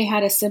always knew they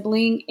had a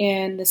sibling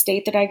in the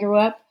state that I grew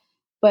up,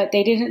 but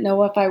they didn't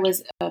know if I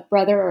was a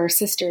brother or a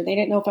sister. They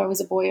didn't know if I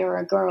was a boy or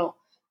a girl.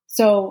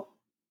 So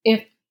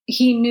if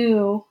he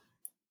knew,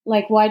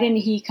 like, why didn't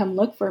he come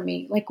look for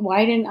me? Like,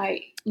 why didn't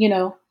I,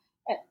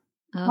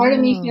 part of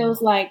me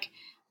feels like,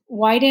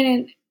 why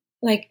didn't,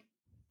 like,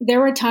 there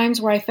were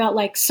times where I felt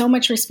like so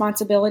much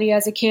responsibility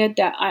as a kid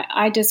that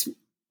I just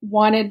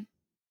wanted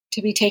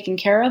to be taken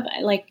care of.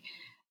 Like,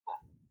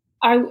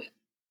 I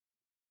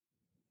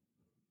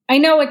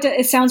know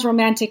it sounds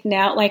romantic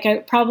now. Like,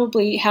 it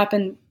probably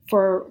happened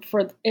for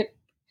it.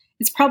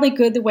 It's probably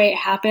good the way it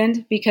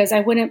happened, because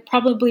I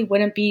probably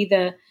wouldn't be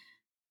the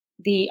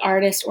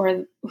artist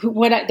or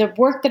the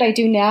work that I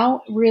do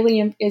now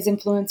really is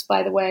influenced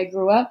by the way I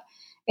grew up.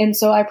 And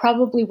so I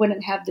probably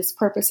wouldn't have this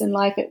purpose in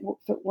life if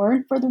it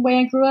weren't for the way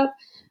I grew up.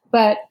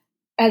 But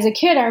as a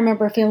kid, I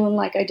remember feeling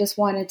like I just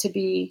wanted to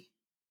be,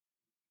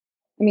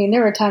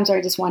 there were times where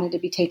I just wanted to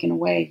be taken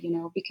away,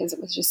 because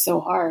it was just so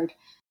hard.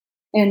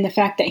 And the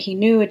fact that he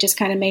knew, it just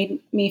kind of made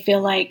me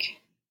feel like,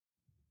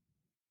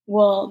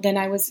 well, then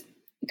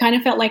kind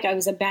of felt like I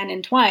was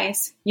abandoned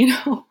twice,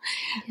 Yeah.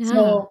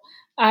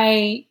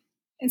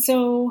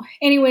 So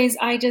anyways,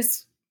 I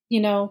just,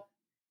 and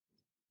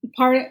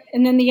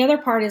then the other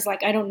part is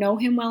like, I don't know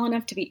him well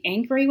enough to be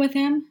angry with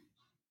him.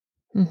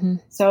 Mm-hmm.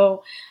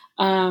 So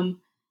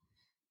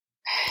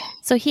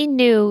he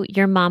knew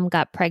your mom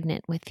got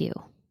pregnant with you.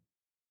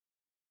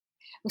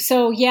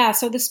 So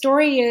the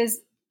story is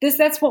this.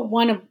 That's what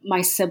one of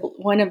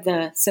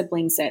the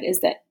siblings said, is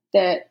that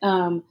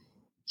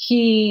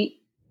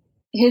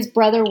his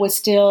brother was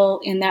still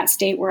in that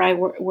state where I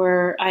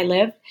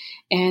lived,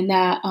 and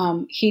that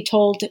he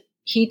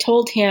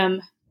told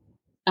him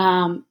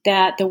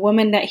that the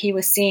woman that he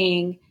was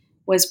seeing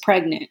was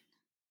pregnant.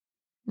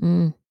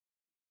 Mm.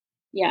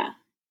 Yeah.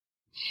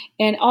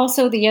 And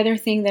also the other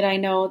thing that I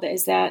know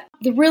is that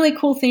the really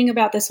cool thing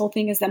about this whole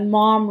thing is that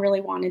Mom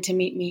really wanted to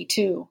meet me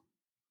too.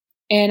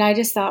 And I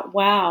just thought,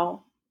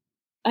 wow.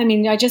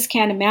 I just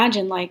can't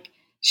imagine, like,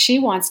 she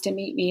wants to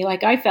meet me.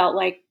 Like, I felt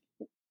like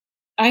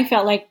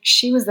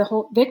she was the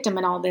whole victim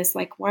in all this.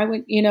 Like, why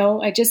would,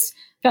 I just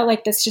felt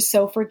like that's just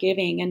so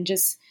forgiving, and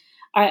just,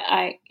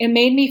 it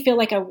made me feel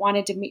like I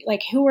wanted to meet,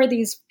 like, who are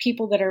these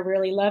people that are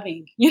really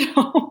loving,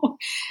 Mm-hmm.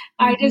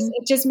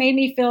 It just made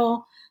me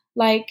feel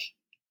like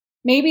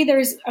maybe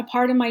there's a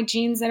part of my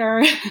genes that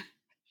are,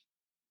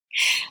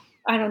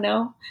 I don't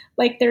know,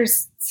 like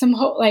there's some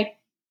hope, like,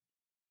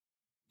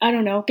 I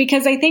don't know,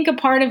 because I think a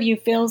part of you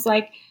feels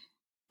like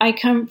I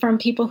come from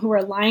people who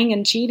are lying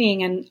and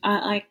cheating, and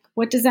like,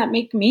 what does that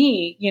make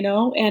me, And,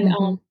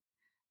 Mm-hmm.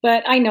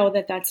 but I know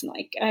that that's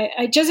like,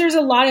 there's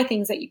a lot of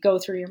things that you go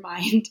through your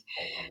mind,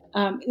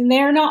 and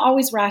they're not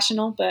always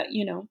rational, but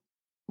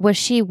Was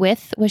she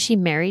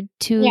married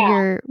to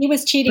your he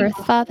was cheating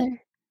birth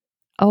father?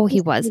 Oh,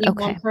 he was.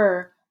 Okay. on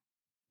her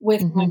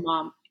with my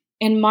mom,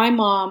 and my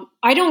mom,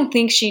 I don't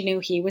think she knew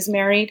he was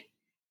married,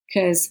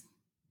 because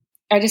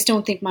I just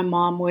don't think my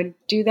mom would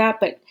do that.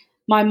 But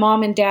my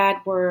mom and dad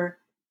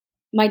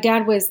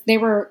they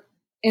were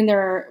in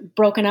their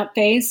broken up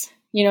phase,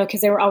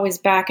 because they were always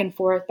back and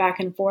forth.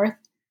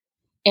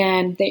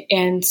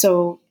 And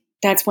so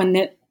that's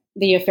when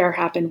the affair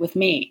happened with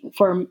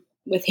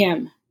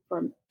him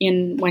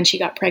when she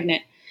got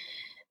pregnant.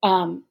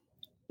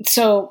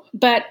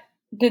 But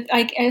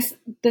I guess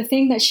the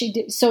thing that she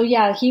did, so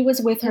yeah, he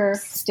was with her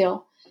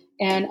still.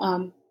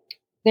 And,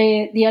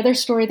 the other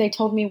story they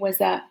told me was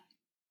that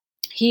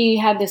he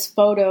had this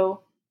photo,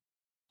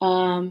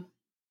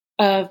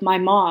 of my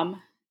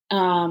mom,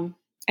 and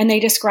they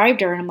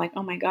described her, and I'm like,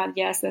 oh my God,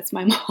 yes, that's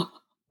my mom.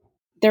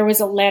 There was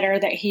a letter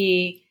that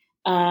he,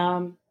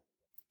 in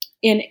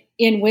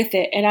with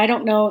it. And they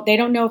don't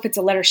know if it's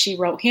a letter she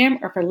wrote him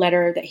or if a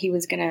letter that he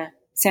was going to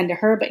send to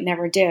her, but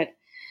never did.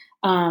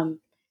 And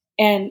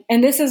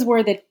this is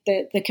where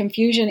the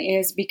confusion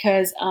is,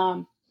 because,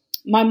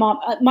 my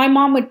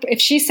mom would,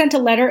 if she sent a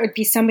letter, it'd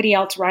be somebody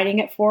else writing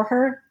it for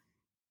her,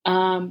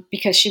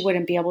 because she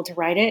wouldn't be able to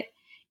write it.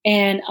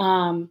 And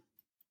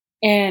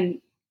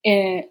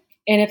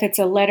if it's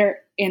a letter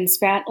in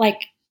Spanish,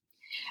 like,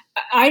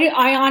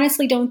 I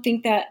honestly don't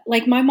think that,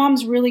 like, my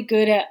mom's really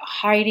good at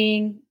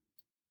hiding.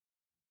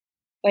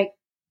 Like,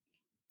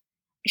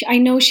 I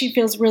know she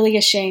feels really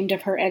ashamed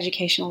of her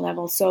educational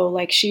level. So,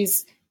 like,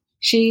 she's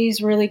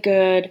really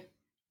good,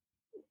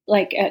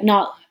 like,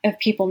 of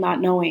people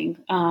not knowing,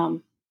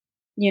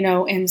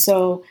 and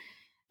so,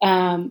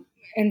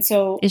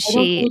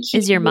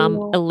 is your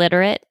mom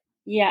illiterate?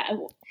 Yeah.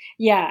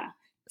 Yeah.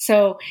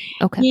 So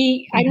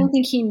okay. I don't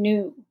think he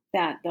knew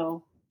that,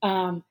 though.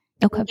 Okay.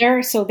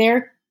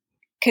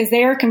 Because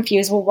they are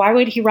confused. Well, why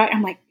would he write?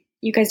 I'm like,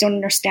 you guys don't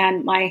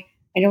understand. I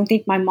don't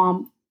think my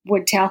mom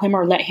would tell him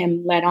or let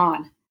him let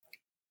on.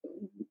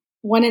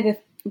 One of the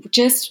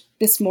just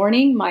this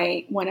morning,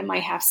 one of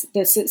my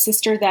the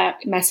sister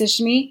that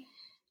messaged me,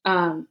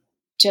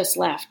 just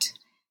left.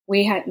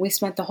 We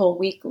spent the whole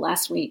week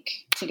last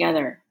week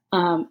together.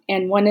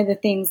 And one of the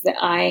things that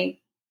I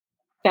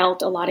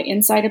felt a lot of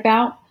insight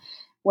about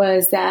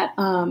was that,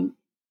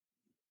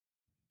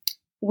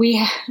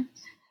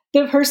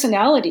 the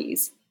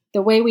personalities,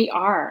 the way we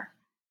are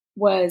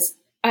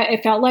I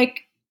felt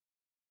like,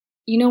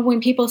 when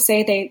people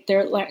say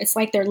it's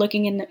like they're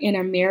looking in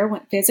a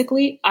mirror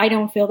physically, I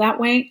don't feel that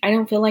way. I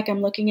don't feel like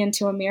I'm looking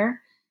into a mirror,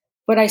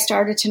 but I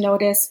started to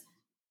notice,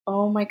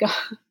 oh my God,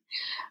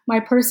 my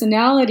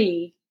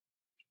personality,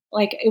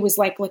 like it was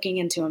like looking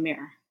into a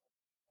mirror.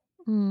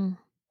 And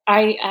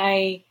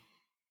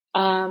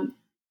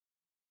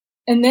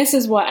this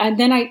is and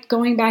then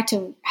going back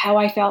to how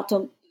I felt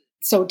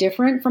so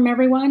different from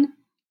everyone.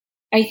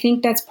 I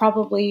think that's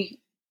probably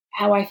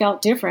how I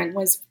felt different,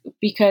 was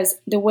because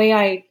the way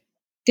I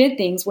did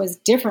things was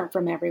different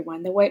from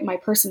everyone. The way my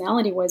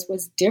personality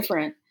was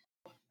different.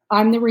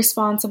 I'm the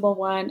responsible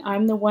one.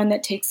 I'm the one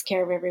that takes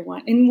care of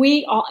everyone.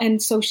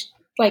 And so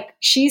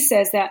she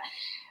says that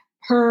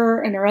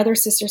her and her other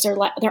sisters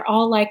they're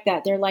all like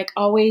that. They're like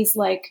always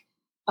like,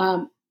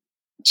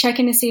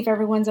 checking to see if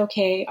everyone's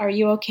okay. Are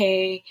you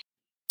okay?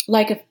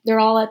 Like if they're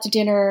all out to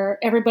dinner,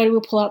 everybody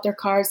will pull out their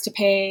cards to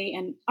pay.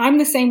 And I'm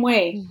the same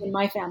way in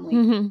my family.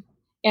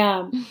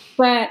 Mm-hmm.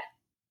 But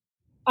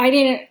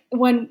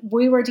when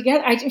we were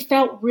together, it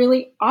felt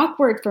really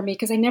awkward for me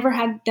because I never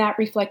had that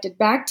reflected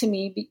back to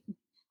me.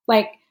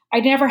 Like I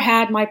never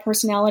had my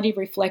personality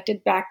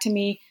reflected back to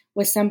me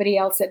with somebody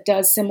else that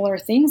does similar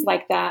things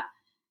like that.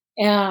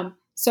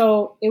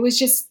 So it was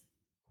just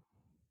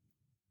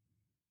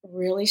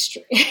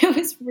it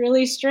was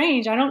really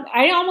strange.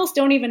 I almost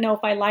don't even know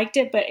if I liked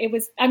it, but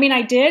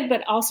I did,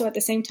 but also at the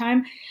same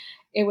time,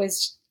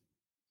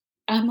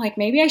 I'm like,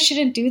 maybe I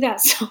shouldn't do that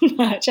so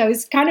much. I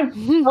was kind of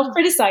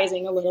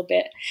self-criticizing a little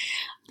bit.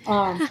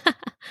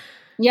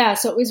 Yeah,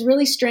 so it was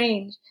really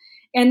strange.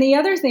 And the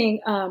other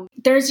thing,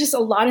 there's just a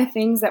lot of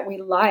things that we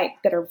like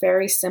that are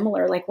very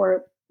similar. Like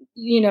a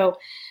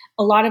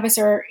lot of us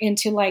are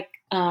into like,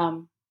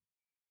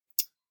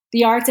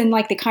 the arts and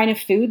like the kind of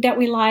food that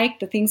we like,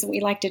 the things that we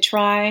like to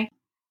try.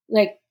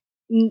 Like,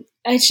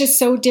 it's just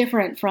so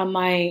different from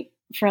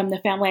the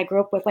family I grew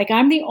up with. Like,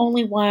 I'm the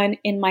only one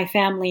in my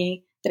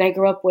family that I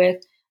grew up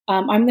with.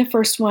 I'm the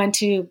first one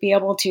to be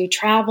able to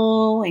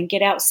travel and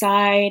get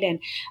outside. And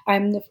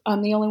I'm the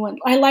only one.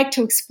 I like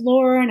to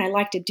explore and I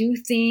like to do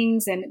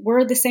things, and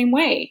we're the same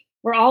way.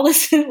 We're all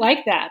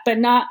like that, but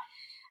not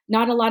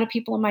a lot of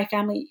people in my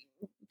family.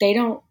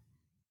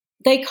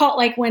 They call,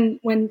 like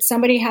when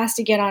somebody has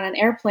to get on an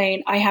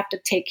airplane, I have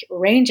to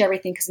arrange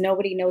everything because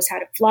nobody knows how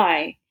to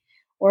fly,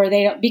 or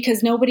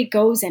because nobody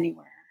goes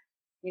anywhere,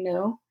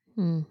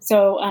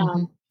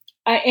 So,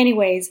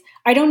 anyways,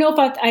 I don't know if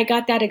I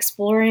got that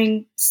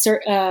exploring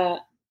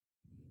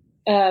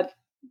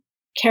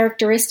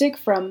characteristic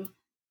from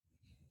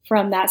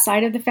that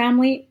side of the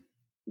family,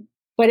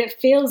 but it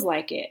feels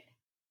like it,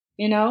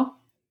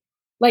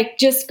 like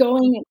just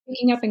going and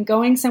picking up and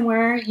going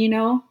somewhere,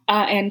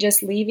 and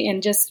just leaving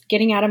and just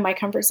getting out of my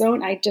comfort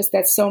zone.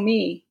 That's so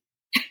me.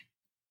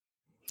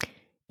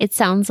 It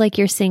sounds like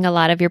you're seeing a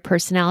lot of your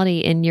personality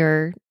in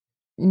your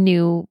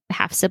new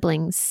half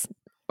siblings,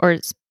 or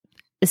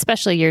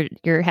especially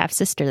your half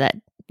sister that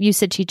you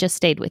said she just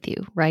stayed with you,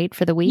 right?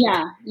 For the week.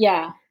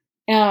 Yeah.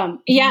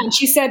 And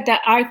she said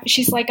that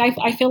she's like,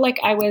 I feel like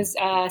I was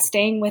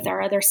staying with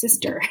our other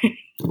sister.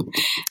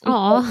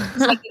 Oh,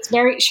 like it's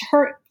very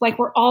like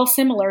we're all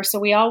similar. So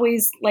we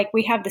always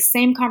we have the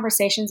same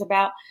conversations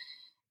about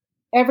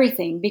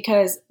everything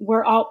because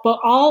we're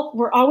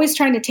always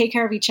trying to take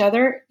care of each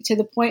other to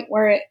the point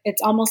where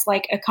it's almost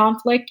like a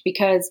conflict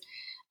because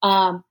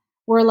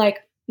we're like,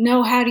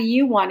 no, how do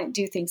you want to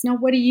do things? No,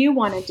 what do you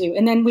want to do?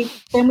 And then we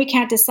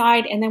can't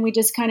decide. And then we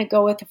just kind of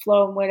go with the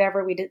flow and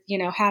whatever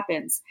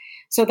happens.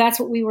 So that's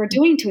what we were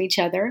doing to each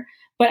other.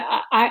 But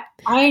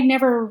I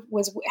never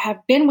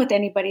have been with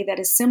anybody that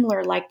is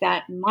similar like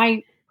that in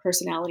my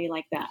personality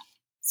like that.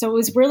 So it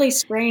was really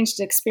strange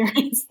to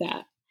experience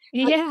that.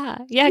 Yeah.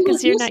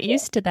 Because you're not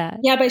used to that.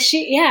 Yeah. But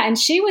she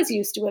was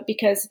used to it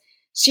because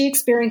she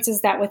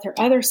experiences that with her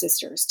other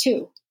sisters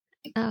too.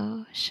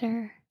 Oh,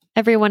 sure.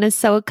 Everyone is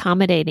so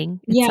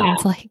accommodating. It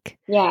sounds like.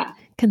 Yeah.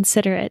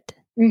 Considerate.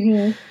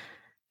 Mm-hmm.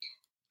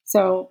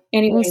 So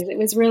anyways, it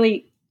was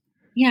really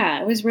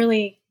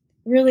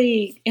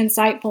really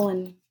insightful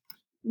and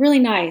really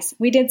nice.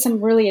 We did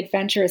some really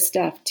adventurous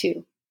stuff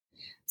too.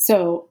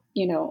 So,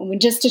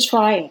 just to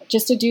try it,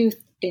 just to do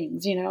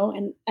things,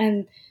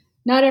 and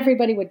not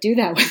everybody would do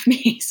that with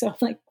me. So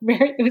it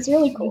was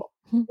really cool.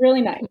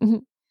 Really nice.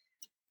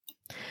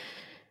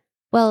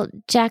 Well,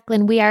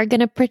 Jacqueline, we are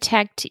going to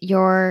protect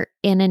your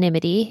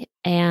anonymity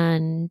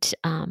and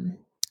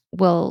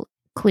we'll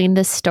clean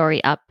this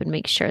story up and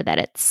make sure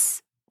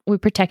that we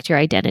protect your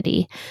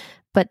identity.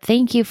 But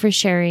thank you for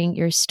sharing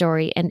your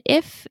story. And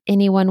if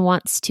anyone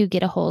wants to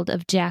get a hold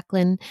of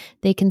Jacqueline,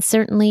 they can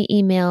certainly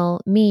email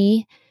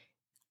me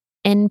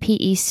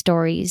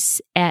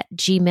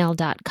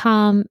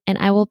npestories@gmail.com, and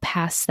I will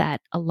pass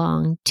that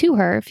along to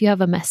her if you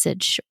have a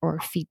message or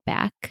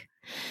feedback.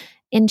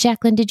 And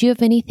Jacqueline, did you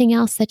have anything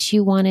else that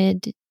you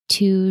wanted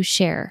to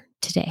share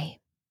today?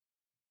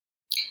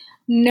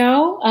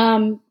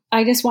 No,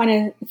 I just want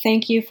to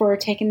thank you for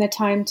taking the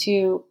time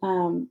to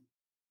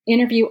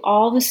interview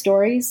all the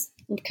stories,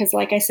 because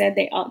like I said,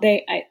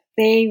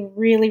 they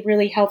really,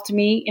 really helped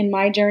me in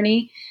my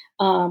journey.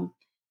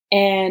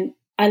 And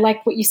I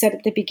like what you said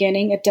at the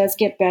beginning. It does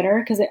get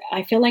better, because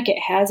I feel like it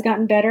has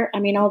gotten better.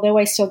 I mean, although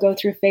I still go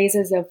through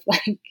phases of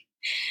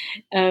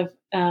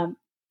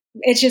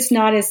it's just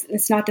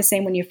it's not the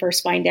same when you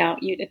first find out.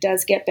 It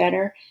does get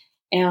better.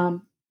 And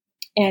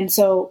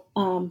so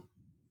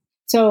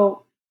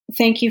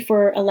thank you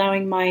for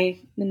allowing my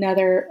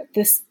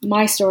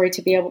story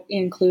to be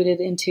included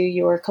into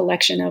your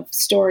collection of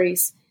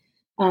stories.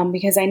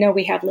 Because I know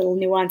we have little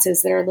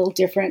nuances that are a little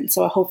different.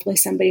 So hopefully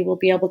somebody will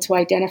be able to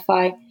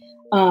identify,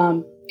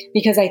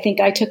 because I think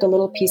I took a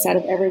little piece out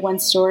of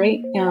everyone's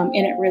story, and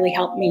it really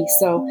helped me.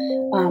 So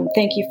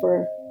thank you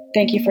for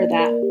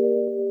that.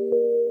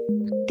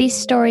 These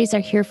stories are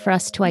here for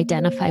us to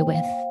identify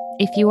with.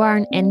 If you are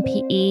an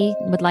NPE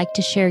and would like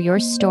to share your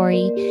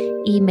story,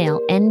 email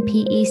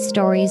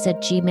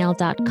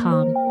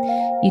npestories@gmail.com.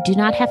 You do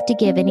not have to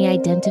give any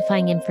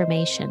identifying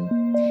information.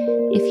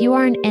 If you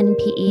are an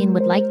NPE and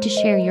would like to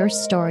share your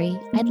story,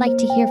 I'd like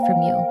to hear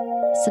from you.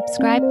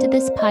 Subscribe to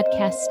this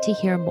podcast to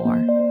hear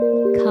more.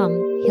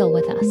 Come heal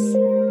with us.